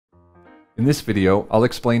In this video, I'll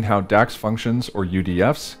explain how DAX functions or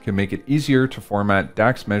UDFs can make it easier to format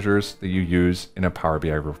DAX measures that you use in a Power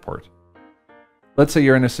BI report. Let's say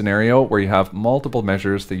you're in a scenario where you have multiple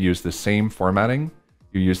measures that use the same formatting.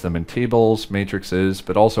 You use them in tables, matrices,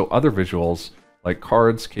 but also other visuals like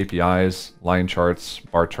cards, KPIs, line charts,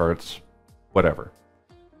 bar charts, whatever.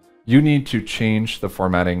 You need to change the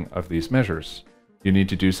formatting of these measures. You need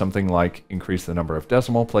to do something like increase the number of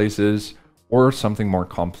decimal places, or something more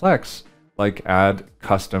complex like add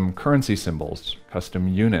custom currency symbols, custom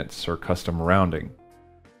units, or custom rounding.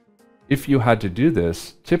 If you had to do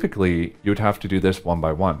this, typically you'd have to do this one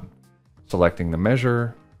by one, selecting the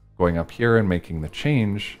measure, going up here and making the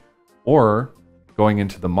change, or going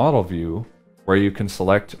into the model view where you can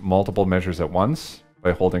select multiple measures at once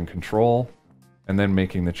by holding Control and then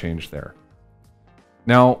making the change there.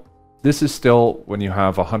 Now, this is still, when you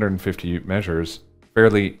have 150 measures,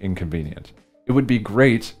 fairly inconvenient. It would be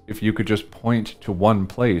great if you could just point to one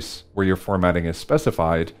place where your formatting is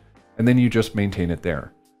specified, and then you just maintain it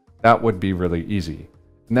there. That would be really easy.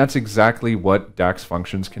 And that's exactly what DAX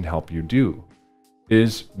functions can help you do,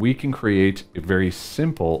 is we can create a very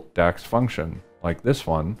simple DAX function like this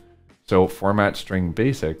one. So FormatString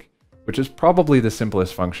basic, which is probably the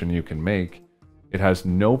simplest function you can make. It has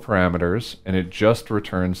no parameters and it just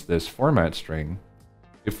returns this format string.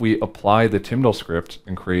 If we apply the Tyndall script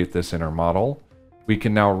and create this in our model, we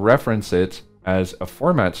can now reference it as a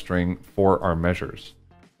format string for our measures.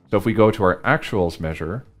 So if we go to our actuals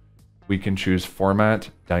measure, we can choose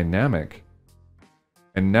format dynamic.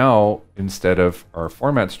 And now, instead of our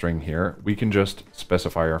format string here, we can just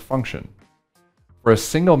specify our function. For a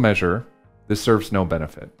single measure, this serves no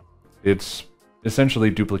benefit. It's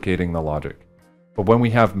essentially duplicating the logic. But when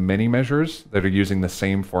we have many measures that are using the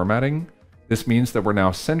same formatting, this means that we're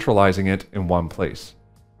now centralizing it in one place.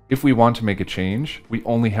 If we want to make a change, we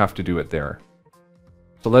only have to do it there.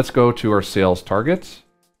 So let's go to our sales targets,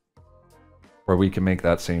 where we can make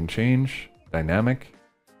that same change, dynamic,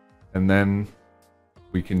 and then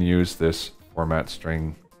we can use this format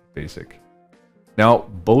string basic. Now,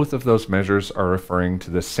 both of those measures are referring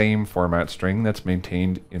to the same format string that's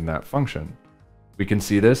maintained in that function. We can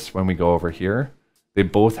see this when we go over here. They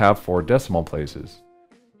both have 4 decimal places.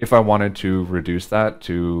 If I wanted to reduce that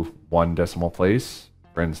to 1 decimal place,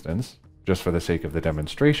 for instance, just for the sake of the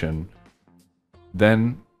demonstration,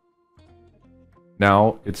 then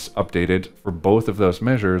now it's updated for both of those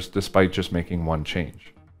measures despite just making one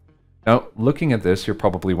change. Now, looking at this, you're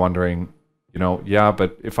probably wondering, yeah,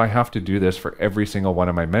 but if I have to do this for every single one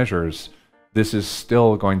of my measures, this is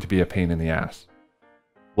still going to be a pain in the ass.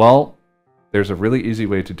 Well, there's a really easy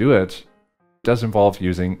way to do it. It does involve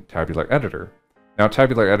using Tabular Editor. Now,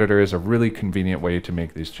 Tabular Editor is a really convenient way to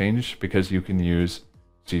make these changes because you can use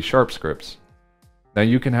C# scripts. Now,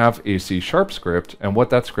 you can have a C# script, and what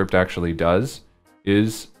that script actually does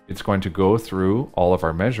is it's going to go through all of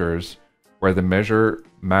our measures where the measure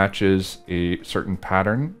matches a certain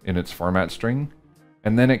pattern in its format string,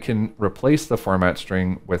 and then it can replace the format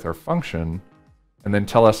string with our function and then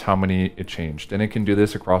tell us how many it changed. And it can do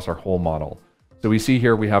this across our whole model. So we see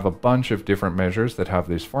here we have a bunch of different measures that have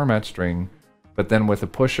this format string, but then with a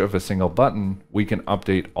push of a single button, we can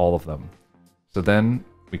update all of them. So then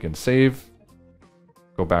we can save,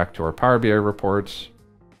 go back to our Power BI reports,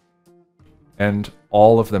 and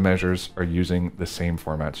all of the measures are using the same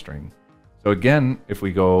format string. So again, if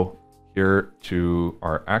we go here to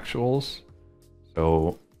our actuals,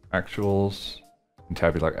 so actuals in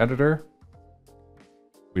Tabular Editor,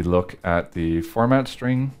 we look at the format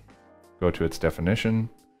string, go to its definition.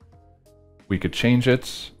 We could change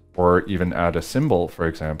it or even add a symbol, for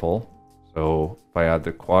example. So if I add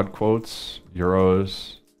the quad quotes,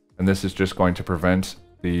 euros, and this is just going to prevent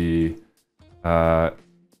the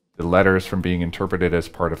letters from being interpreted as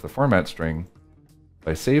part of the format string. If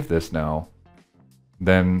I save this now,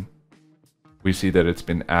 then we see that it's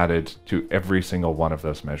been added to every single one of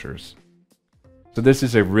those measures. So this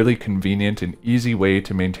is a really convenient and easy way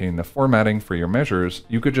to maintain the formatting for your measures.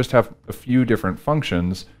 You could just have a few different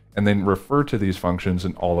functions and then refer to these functions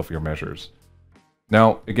in all of your measures.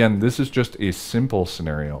 Now, again, this is just a simple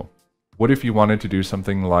scenario. What if you wanted to do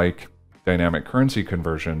something like dynamic currency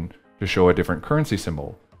conversion to show a different currency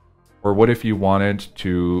symbol? Or what if you wanted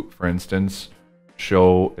to, for instance,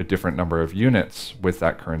 show a different number of units with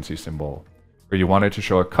that currency symbol? Or you wanted to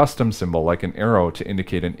show a custom symbol like an arrow to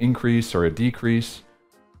indicate an increase or a decrease,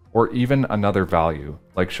 or even another value,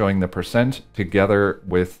 like showing the percent together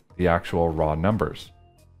with the actual raw numbers.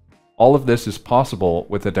 All of this is possible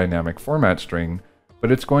with a dynamic format string,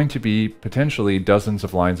 but it's going to be potentially dozens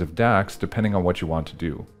of lines of DAX depending on what you want to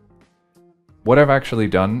do. what I've actually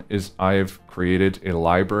done is I've created a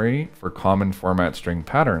library for common format string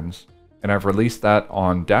patterns, and I've released that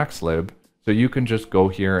on DaxLib, so you can just go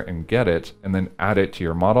here and get it and then add it to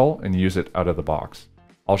your model and use it out of the box.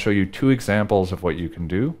 I'll show you two examples of what you can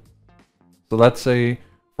do. So let's say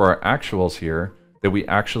for our actuals here that we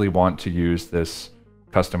actually want to use this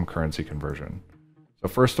custom currency conversion. So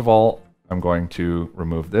first of all, I'm going to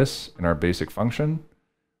remove this in our basic function.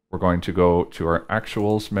 We're going to go to our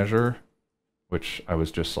actuals measure, which I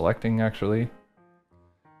was just selecting actually.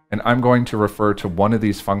 And I'm going to refer to one of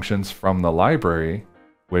these functions from the library,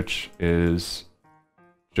 which is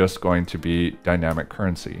just going to be dynamic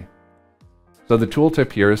currency. So the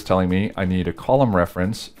tooltip here is telling me I need a column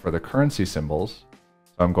reference for the currency symbols.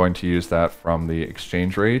 So I'm going to use that from the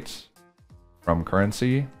exchange rate, from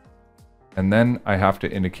currency, and then I have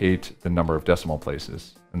to indicate the number of decimal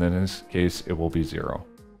places. And then in this case, it will be 0.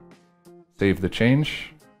 Save the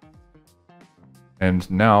change. And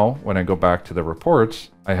now when I go back to the report,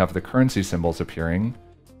 I have the currency symbols appearing,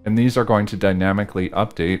 and these are going to dynamically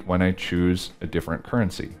update when I choose a different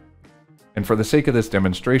currency. And for the sake of this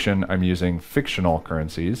demonstration, I'm using fictional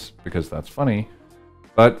currencies because that's funny,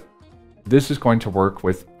 but this is going to work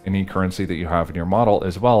with any currency that you have in your model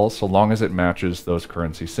as well, so long as it matches those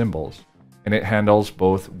currency symbols. And it handles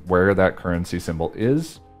both where that currency symbol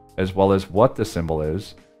is, as well as what the symbol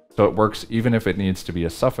is, so it works even if it needs to be a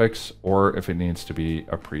suffix or if it needs to be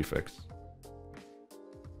a prefix.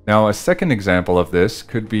 Now, a second example of this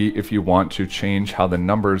could be if you want to change how the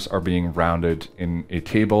numbers are being rounded in a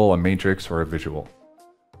table, a matrix, or a visual.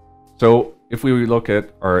 So if we look at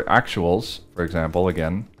our actuals, for example,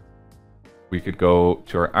 again, we could go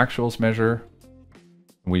to our actuals measure.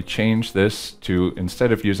 We change this to,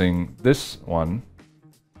 instead of using this one,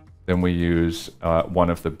 then we use one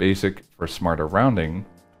of the basic for smarter rounding.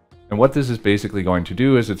 And what this is basically going to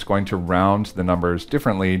do is it's going to round the numbers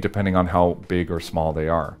differently depending on how big or small they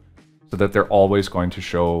are, so that they're always going to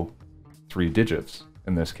show 3 digits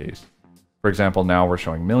in this case. For example, now we're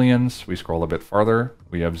showing millions. We scroll a bit farther.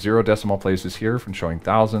 We have 0 decimal places here from showing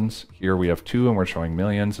thousands. Here we have 2 and we're showing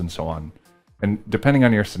millions, and so on. And depending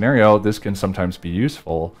on your scenario, this can sometimes be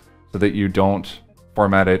useful so that you don't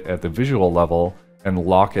format it at the visual level and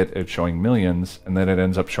lock it at showing millions, and then it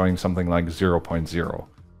ends up showing something like 0.0,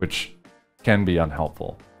 which can be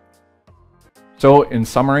unhelpful. So in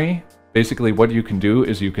summary, basically what you can do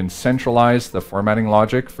is you can centralize the formatting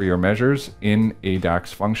logic for your measures in a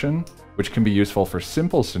DAX function, which can be useful for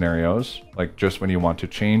simple scenarios, like just when you want to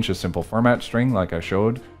change a simple format string like I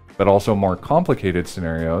showed, but also more complicated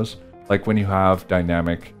scenarios, like when you have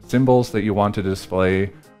dynamic symbols that you want to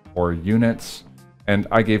display or units. And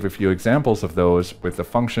I gave a few examples of those with the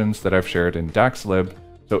functions that I've shared in DaxLib.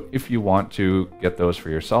 So if you want to get those for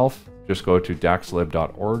yourself, just go to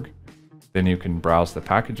daxlib.org. Then you can browse the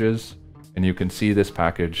packages and you can see this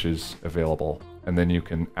package is available. And then you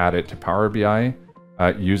can add it to Power BI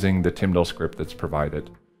using the Timdal script that's provided.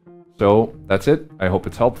 So that's it. I hope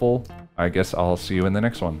it's helpful. I guess I'll see you in the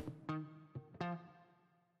next one.